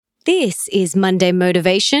This is Monday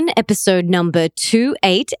Motivation, episode number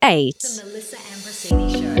 288. The Melissa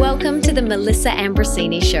Ambrosini Show. Welcome to the Melissa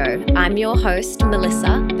Ambrosini Show. I'm your host,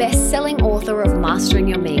 Melissa, best-selling author of Mastering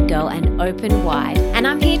Your Mean Girl and Open Wide. And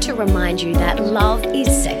I'm here to remind you that love is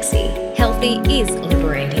sexy, healthy is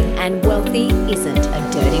liberating, and wealthy isn't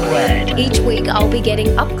a dirty word. Each week, I'll be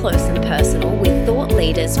getting up close and personal with thought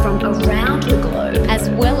leaders from around the globe, as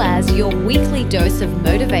well as your weekly dose of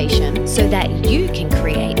motivation so that you can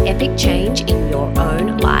create epic change in your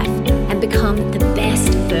own life and become the best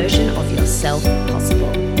version of yourself possible.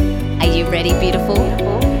 Are you ready, beautiful?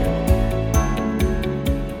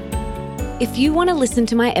 If you want to listen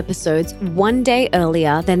to my episodes one day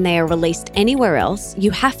earlier than they are released anywhere else,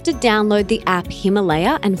 you have to download the app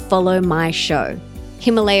Himalaya and follow my show.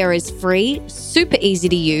 Himalaya is free, super easy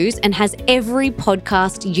to use, and has every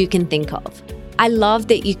podcast you can think of. I love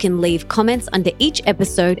that you can leave comments under each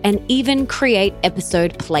episode and even create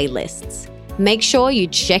episode playlists. Make sure you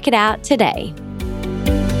check it out today.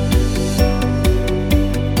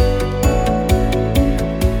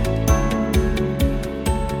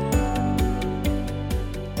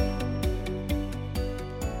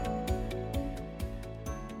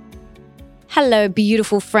 Hello,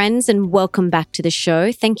 beautiful friends, and welcome back to the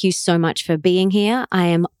show. Thank you so much for being here. I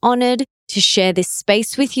am honored to share this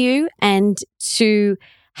space with you and to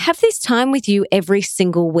have this time with you every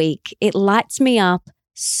single week. It lights me up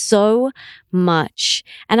so much,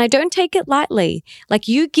 and I don't take it lightly. Like,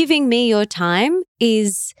 you giving me your time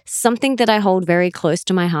is something that I hold very close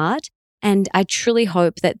to my heart, and I truly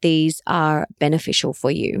hope that these are beneficial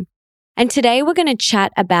for you. And today we're going to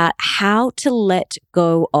chat about how to let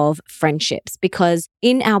go of friendships, because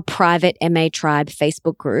in our private MA Tribe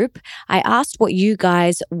Facebook group, I asked what you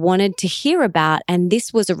guys wanted to hear about, and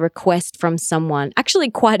this was a request from someone,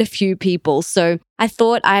 actually quite a few people. So I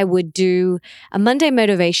thought I would do a Monday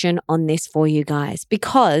motivation on this for you guys,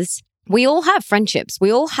 because we all have friendships.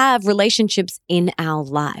 We all have relationships in our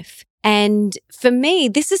life. And for me,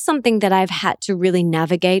 this is something that I've had to really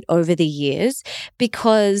navigate over the years,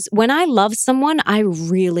 because when I love someone, I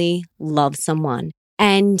really love someone.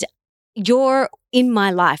 And you're in my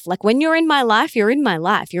life. Like, when you're in my life, you're in my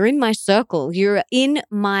life. You're in my circle. You're in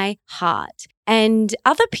my heart. And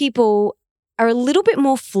other people are a little bit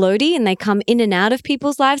more floaty and they come in and out of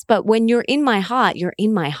people's lives. But when you're in my heart, you're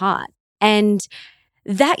in my heart. And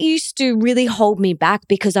that used to really hold me back,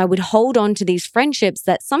 because I would hold on to these friendships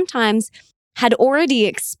that sometimes had already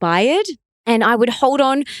expired, and I would hold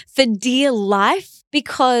on for dear life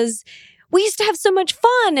because we used to have so much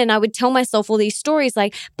fun. And I would tell myself all these stories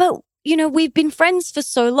like, but you know, we've been friends for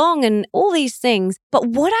so long and all these things. But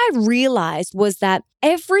what I realized was that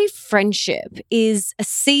every friendship is a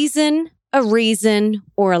season, a reason,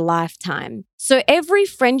 or a lifetime. So every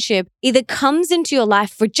friendship either comes into your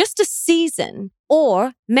life for just a season,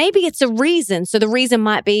 or maybe it's a reason. So the reason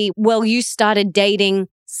might be, well, you started dating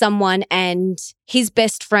someone and his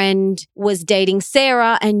best friend was dating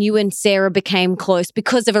Sarah, and you and Sarah became close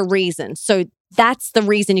because of a reason. So that's the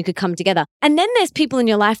reason you could come together. And then there's people in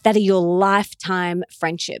your life that are your lifetime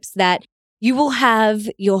friendships that you will have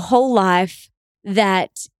your whole life,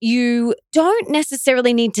 that you don't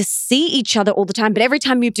necessarily need to see each other all the time, but every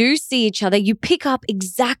time you do see each other, you pick up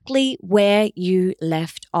exactly where you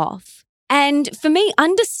left off. And for me,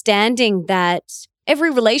 understanding that every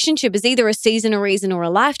relationship is either a season, a reason, or a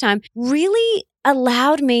lifetime really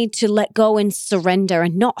allowed me to let go and surrender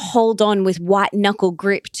and not hold on with white knuckle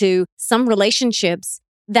grip to some relationships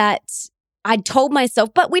that I told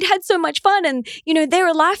myself, but we'd had so much fun and, you know, they're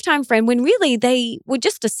a lifetime friend, when really they were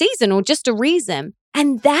just a season or just a reason.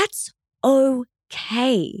 And that's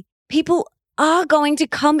okay. People are going to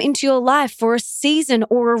come into your life for a season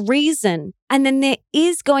or a reason. And then there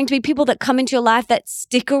is going to be people that come into your life that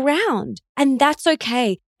stick around. And that's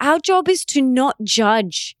okay. Our job is to not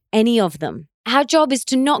judge any of them. Our job is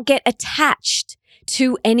to not get attached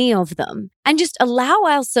to any of them and just allow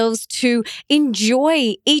ourselves to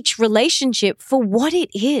enjoy each relationship for what it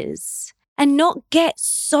is, and not get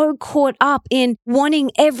so caught up in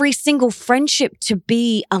wanting every single friendship to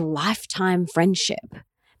be a lifetime friendship,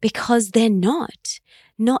 because they're not.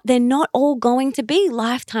 They're not all going to be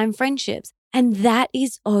lifetime friendships, and that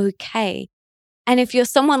is okay. And if you're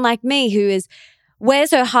someone like me who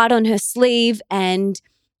wears her heart on her sleeve and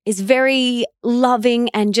is very loving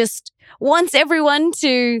and just wants everyone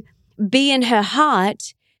to be in her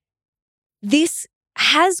heart, this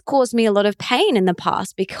has caused me a lot of pain in the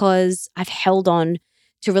past, because I've held on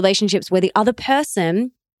to relationships where the other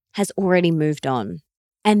person has already moved on,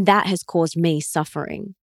 and that has caused me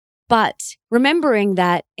suffering. But remembering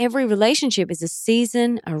that every relationship is a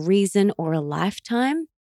season, a reason, or a lifetime,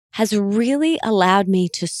 has really allowed me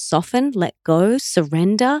to soften, let go,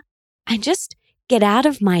 surrender, and just get out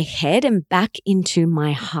of my head and back into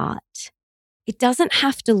my heart. It doesn't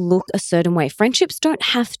have to look a certain way. Friendships don't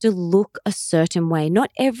have to look a certain way.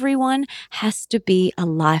 Not everyone has to be a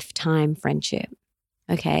lifetime friendship.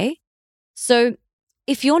 Okay? So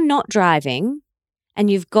if you're not driving and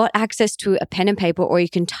you've got access to a pen and paper, or you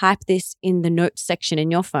can type this in the notes section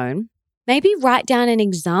in your phone, maybe write down an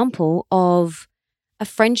example of a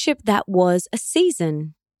friendship that was a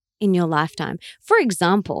season in your lifetime. For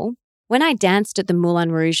example, when I danced at the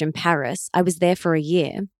Moulin Rouge in Paris, I was there for a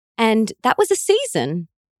year, and that was a season.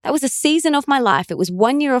 That was a season of my life. It was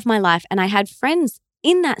 1 year of my life, and I had friends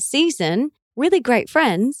in that season, really great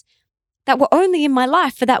friends, that were only in my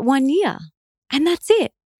life for that 1 year. And that's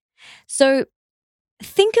it. So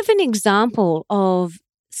think of an example of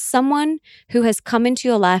someone who has come into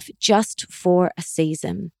your life just for a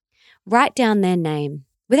season. Write down their name.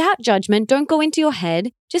 Without judgment, don't go into your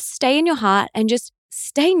head. Just stay in your heart and just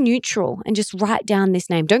stay neutral and just write down this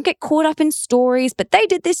name. Don't get caught up in stories, but they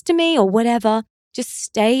did this to me or whatever. Just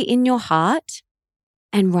stay in your heart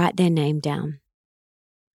and write their name down.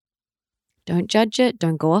 Don't judge it.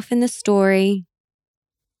 Don't go off in the story.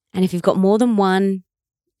 And if you've got more than one,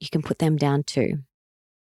 you can put them down too.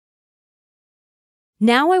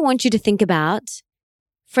 Now I want you to think about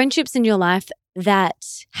friendships in your life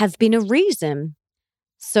that have been a reason.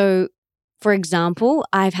 So, for example,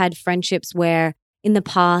 I've had friendships where in the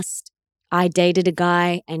past I dated a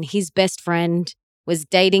guy and his best friend was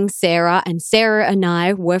dating Sarah, and Sarah and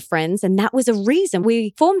I were friends, and that was a reason.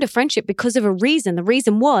 We formed a friendship because of a reason. The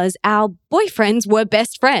reason was our boyfriends were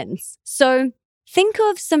best friends. So think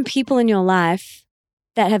of some people in your life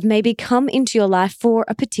that have maybe come into your life for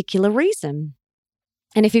a particular reason.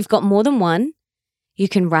 And if you've got more than one, you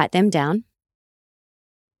can write them down.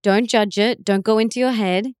 Don't judge it. Don't go into your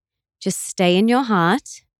head. Just stay in your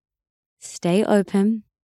heart. Stay open.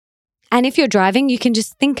 And if you're driving, you can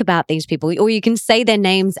just think about these people, or you can say their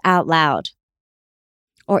names out loud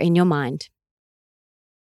or in your mind.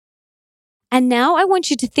 And now I want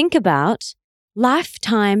you to think about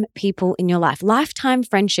lifetime people in your life, lifetime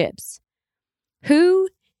friendships. Who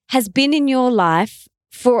has been in your life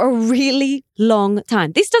for a really long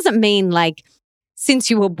time? This doesn't mean like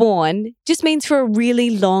since you were born, it just means for a really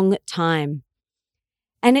long time.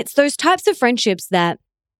 And it's those types of friendships that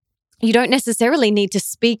you don't necessarily need to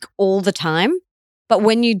speak all the time, but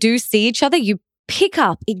when you do see each other, you pick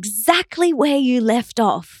up exactly where you left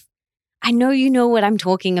off. I know you know what I'm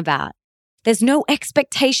talking about. There's no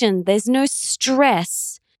expectation. There's no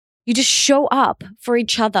stress. You just show up for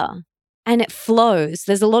each other and it flows.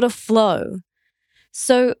 There's a lot of flow.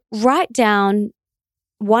 So write down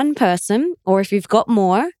one person, or if you've got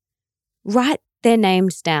more, write their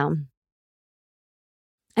names down.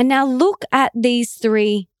 And now look at these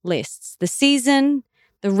three lists: the season,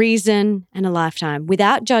 the reason, and a lifetime.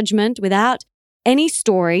 Without judgment, without any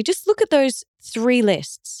story, just look at those three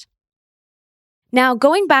lists. Now,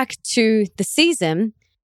 going back to the season,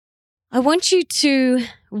 I want you to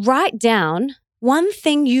write down one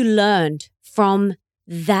thing you learned from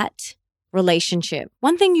that relationship,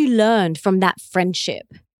 one thing you learned from that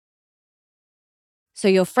friendship. So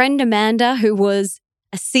your friend Amanda, who was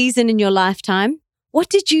a season in your lifetime, what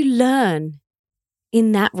did you learn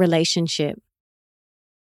in that relationship?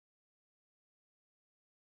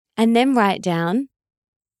 And then write down,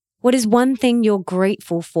 what is one thing you're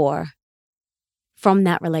grateful for from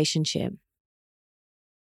that relationship?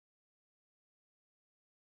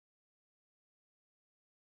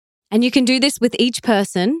 And you can do this with each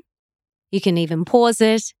person. You can even pause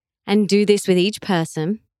it and do this with each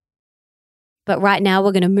person. But right now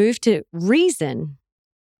we're going to move to reason.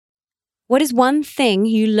 What is one thing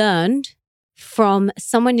you learned from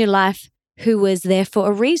someone in your life who was there for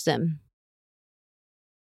a reason?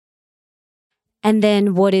 And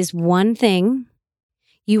then what is one thing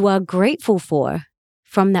you are grateful for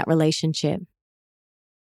from that relationship?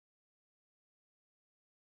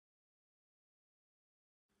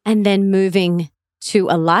 And then moving to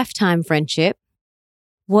a lifetime friendship,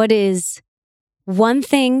 what is one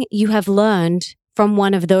thing you have learned from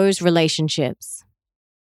one of those relationships?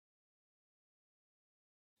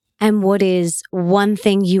 And what is one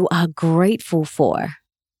thing you are grateful for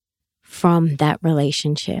from that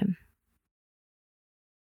relationship?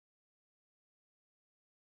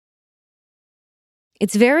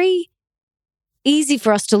 It's very easy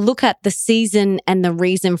for us to look at the season and the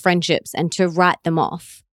reason friendships and to write them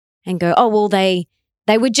off and go, oh, well, they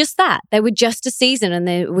were just that. They were just a season and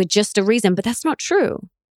they were just a reason. But that's not true.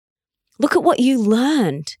 Look at what you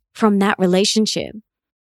learned from that relationship.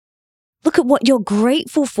 Look at what you're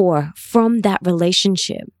grateful for from that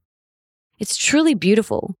relationship. It's truly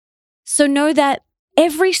beautiful. So know that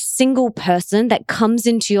every single person that comes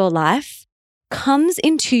into your life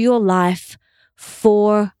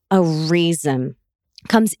for a reason,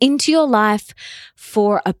 comes into your life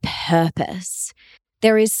for a purpose.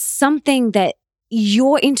 There is something that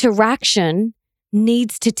your interaction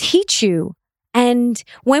needs to teach you. And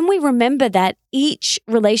when we remember that each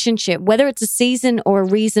relationship, whether it's a season or a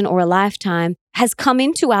reason or a lifetime, has come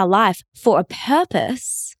into our life for a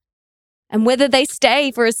purpose, and whether they stay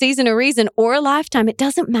for a season, a reason, or a lifetime, it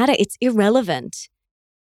doesn't matter. It's irrelevant.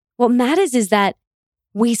 What matters is that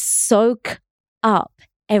we soak up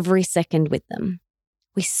every second with them.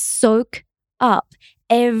 We soak up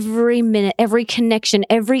every minute, every connection,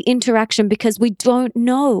 every interaction, because we don't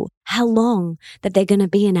know how long that they're going to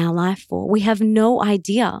be in our life for. We have no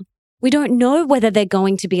idea. We don't know whether they're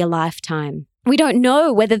going to be a lifetime. We don't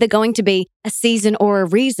know whether they're going to be a season or a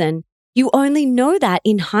reason. You only know that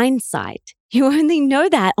in hindsight. You only know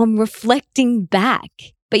that on reflecting back,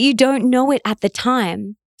 but you don't know it at the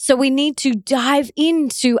time. So we need to dive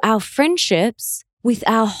into our friendships with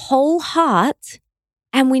our whole heart,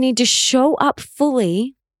 and we need to show up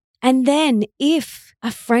fully. And then if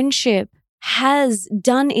a friendship has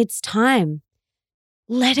done its time,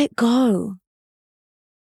 let it go.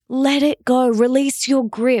 Let it go. Release your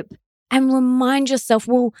grip and remind yourself,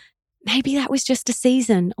 well, maybe that was just a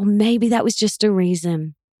season, or maybe that was just a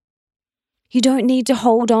reason. You don't need to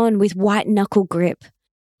hold on with white knuckle grip.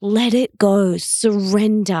 Let it go.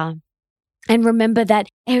 Surrender. And remember that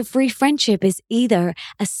every friendship is either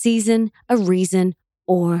a season, a reason,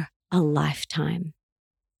 or a lifetime.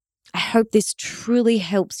 I hope this truly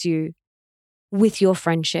helps you with your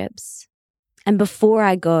friendships. And before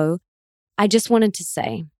I go, I just wanted to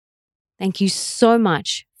say thank you so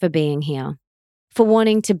much for being here, for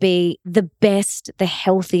wanting to be the best, the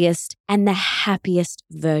healthiest, and the happiest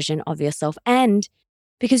version of yourself. And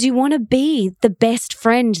because you want to be the best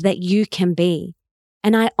friend that you can be.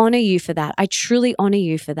 And I honor you for that. I truly honor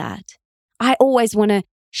you for that. I always want to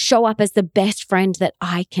show up as the best friend that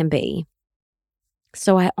I can be.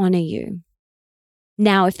 So I honor you.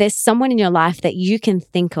 Now, if there's someone in your life that you can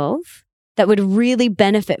think of that would really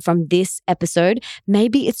benefit from this episode,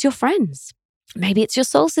 maybe it's your friends, maybe it's your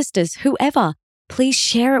soul sisters, whoever, please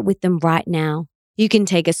share it with them right now. You can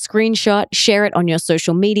take a screenshot, share it on your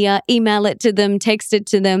social media, email it to them, text it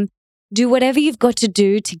to them. Do whatever you've got to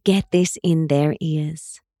do to get this in their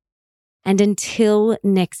ears. And until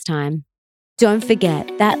next time, don't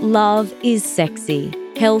forget that love is sexy,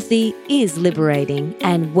 healthy is liberating,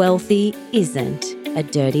 and wealthy isn't a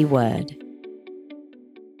dirty word.